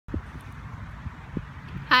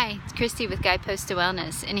Hi, it's Kristy with Guidepost to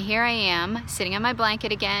Wellness, and here I am sitting on my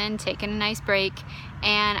blanket again, taking a nice break,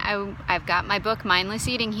 and I've got my book Mindless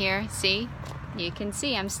Eating here. See? You can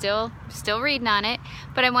see I'm still reading on it,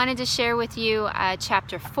 but I wanted to share with you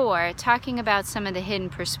chapter 4, talking about some of the hidden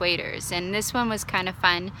persuaders. And this one was kind of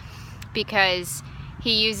fun because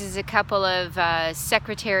he uses a couple of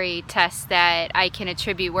secretary tests that I can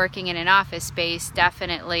attribute working in an office space,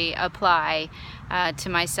 definitely apply to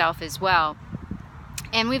myself as well.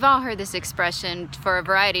 And we've all heard this expression for a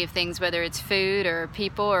variety of things, whether it's food or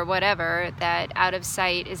people or whatever, that out of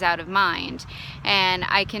sight is out of mind. And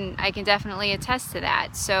I can definitely attest to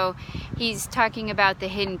that. So he's talking about the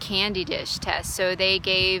hidden candy dish test. So they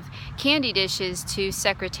gave candy dishes to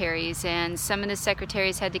secretaries, and some of the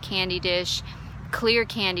secretaries had the candy dish, clear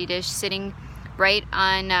candy dish, sitting right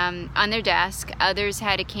on their desk. Others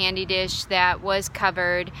had a candy dish that was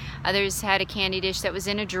covered. Others had a candy dish that was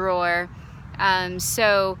in a drawer.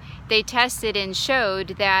 So they tested and showed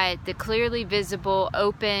that the clearly visible,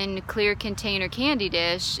 open, clear container candy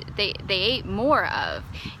dish, they ate more of.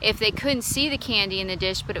 If they couldn't see the candy in the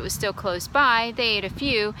dish, but it was still close by, they ate a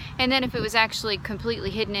few. And then if it was actually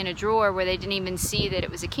completely hidden in a drawer where they didn't even see that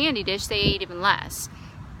it was a candy dish, they ate even less.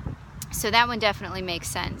 So that one definitely makes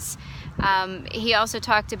sense. He also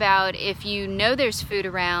talked about if you know there's food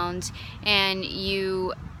around and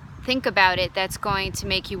you think about it, that's going to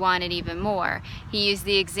make you want it even more. He used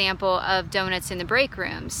the example of donuts in the break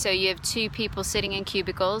room. So you have two people sitting in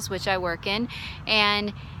cubicles, which I work in,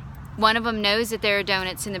 and one of them knows that there are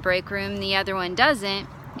donuts in the break room, the other one doesn't.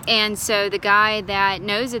 And so the guy that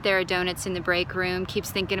knows that there are donuts in the break room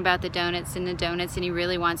keeps thinking about the donuts, and he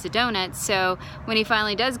really wants a donut. So when he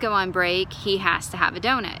finally does go on break, he has to have a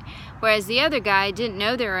donut. Whereas the other guy didn't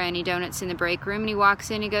know there were any donuts in the break room, and he walks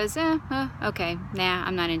in and he goes, okay, nah,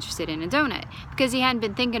 I'm not interested in a donut, because he hadn't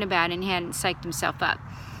been thinking about it and he hadn't psyched himself up.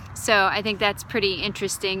 So I think that's pretty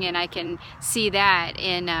interesting, and I can see that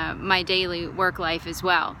in my daily work life as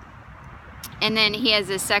well. And then he has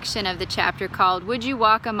a section of the chapter called, Would You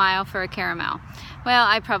Walk a Mile for a Caramel? Well,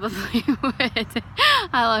 I probably would.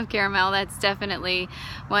 I love caramel. That's definitely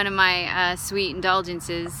one of my sweet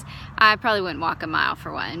indulgences. I probably wouldn't walk a mile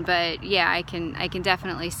for one, but yeah, I can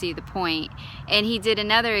definitely see the point. And he did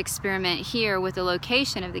another experiment here with the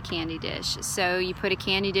location of the candy dish. So you put a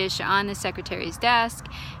candy dish on the secretary's desk,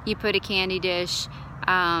 you put a candy dish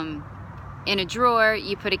in a drawer,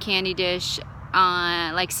 you put a candy dish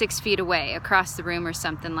like 6 feet away across the room or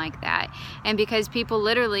something like that. And because people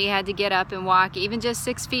literally had to get up and walk even just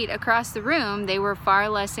 6 feet across the room, they were far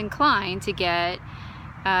less inclined to get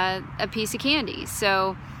a piece of candy.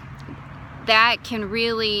 So that can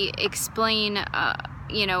really explain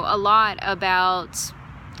a lot about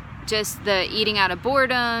just the eating out of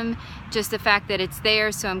boredom, just the fact that it's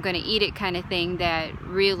there, so I'm going to eat it kind of thing, that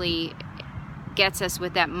really gets us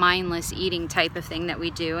with that mindless eating type of thing that we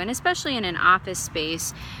do. And especially in an office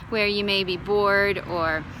space where you may be bored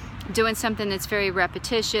or doing something that's very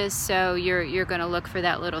repetitious, so you're going to look for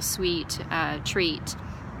that little sweet treat.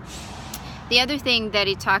 The other thing that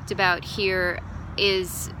he talked about here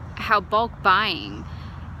is how bulk buying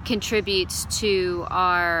contributes to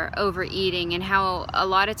our overeating, and how a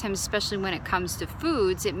lot of times, especially when it comes to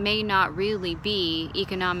foods, it may not really be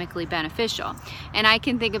economically beneficial. And I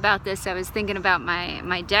can think about this. I was thinking about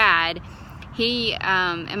my dad. He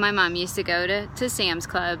and my mom used to go to Sam's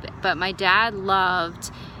Club, but my dad loved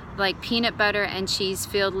like peanut butter and cheese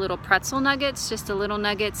filled little pretzel nuggets, just the little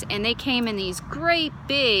nuggets, and they came in these great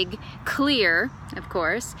big clear, of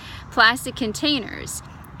course, plastic containers.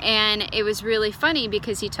 And it was really funny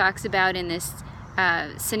because he talks about in this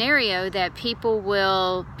scenario that people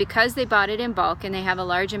will, because they bought it in bulk and they have a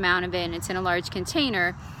large amount of it and it's in a large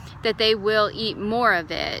container, that they will eat more of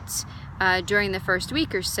it during the first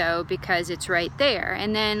week or so because it's right there.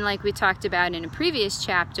 And then, like we talked about in a previous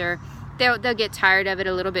chapter, they'll get tired of it,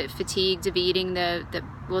 a little bit fatigued of eating the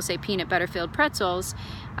we'll say peanut butter filled pretzels,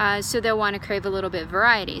 so they'll want to crave a little bit of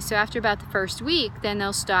variety. So after about the first week, then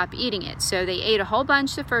they'll stop eating it. So they ate a whole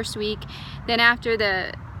bunch the first week, then after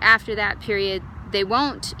that period they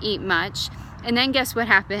won't eat much, and then guess what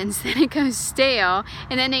happens? Then it goes stale,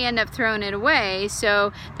 and then they end up throwing it away.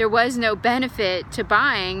 So there was no benefit to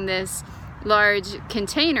buying this large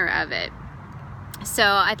container of it. So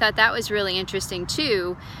I thought that was really interesting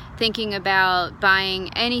too, thinking about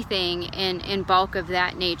buying anything in bulk of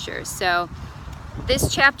that nature. So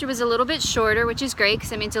this chapter was a little bit shorter, which is great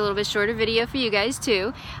because it means a little bit shorter video for you guys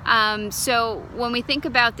too. So when we think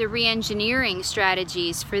about the reengineering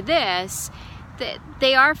strategies for this,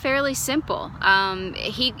 they are fairly simple.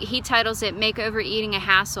 He titles it "Make Overeating a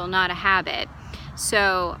Hassle, Not a Habit."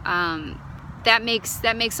 So that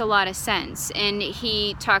makes a lot of sense. And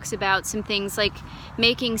he talks about some things like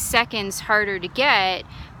making seconds harder to get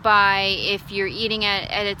by, if you're eating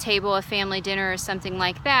at a table, a family dinner or something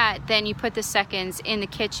like that, then you put the seconds in the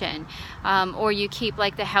kitchen, or you keep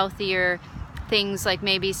like the healthier things like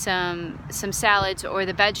maybe some salads or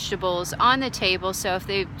the vegetables on the table, so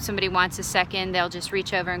if somebody wants a second, they'll just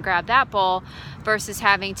reach over and grab that bowl, versus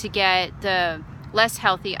having to get the less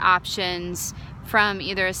healthy options from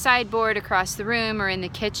either a sideboard across the room or in the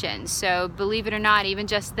kitchen. So believe it or not, even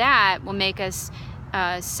just that will make us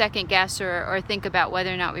second guess or think about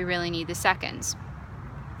whether or not we really need the seconds.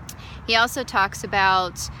 He also talks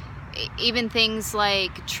about even things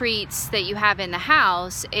like treats that you have in the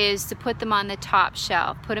house is to put them on the top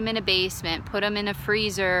shelf, put them in a basement, put them in a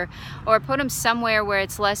freezer, or put them somewhere where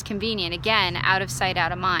it's less convenient. Again, out of sight,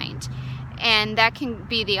 out of mind. And that can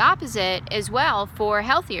be the opposite as well for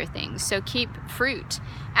healthier things. So keep fruit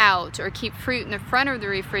out, or keep fruit in the front of the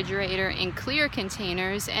refrigerator in clear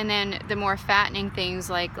containers, and then the more fattening things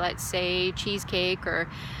like, let's say, cheesecake or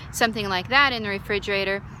something like that in the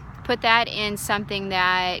refrigerator, put that in something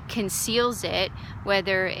that conceals it,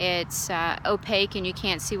 whether it's opaque and you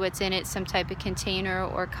can't see what's in it, some type of container,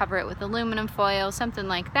 or cover it with aluminum foil, something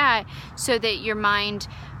like that, so that your mind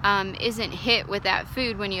isn't hit with that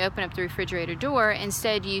food when you open up the refrigerator door.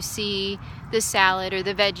 Instead, you see the salad or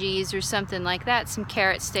the veggies or something like that, some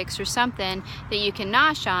carrot sticks or something that you can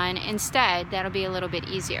nosh on instead. That'll be a little bit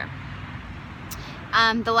easier.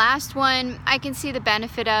 The last one I can see the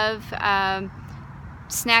benefit of,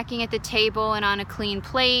 snacking at the table and on a clean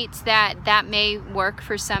plate. That may work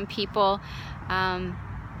for some people,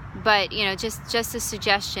 but you know, just a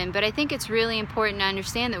suggestion. But I think it's really important to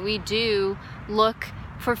understand that we do look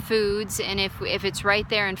for foods, and if it's right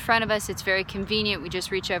there in front of us, it's very convenient, we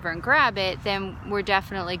just reach over and grab it, then we're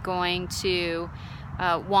definitely going to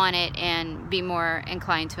want it and be more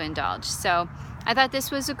inclined to indulge. So I thought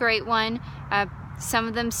this was a great one. Some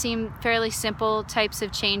of them seem fairly simple types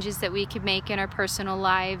of changes that we could make in our personal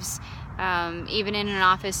lives, even in an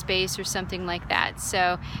office space or something like that.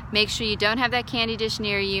 So make sure you don't have that candy dish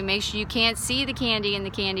near you. Make sure you can't see the candy in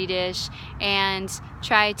the candy dish, and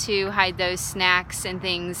try to hide those snacks and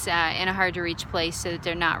things in a hard to reach place so that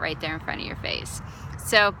they're not right there in front of your face.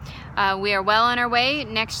 So we are well on our way.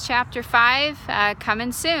 Next chapter 5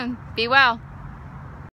 coming soon. Be well.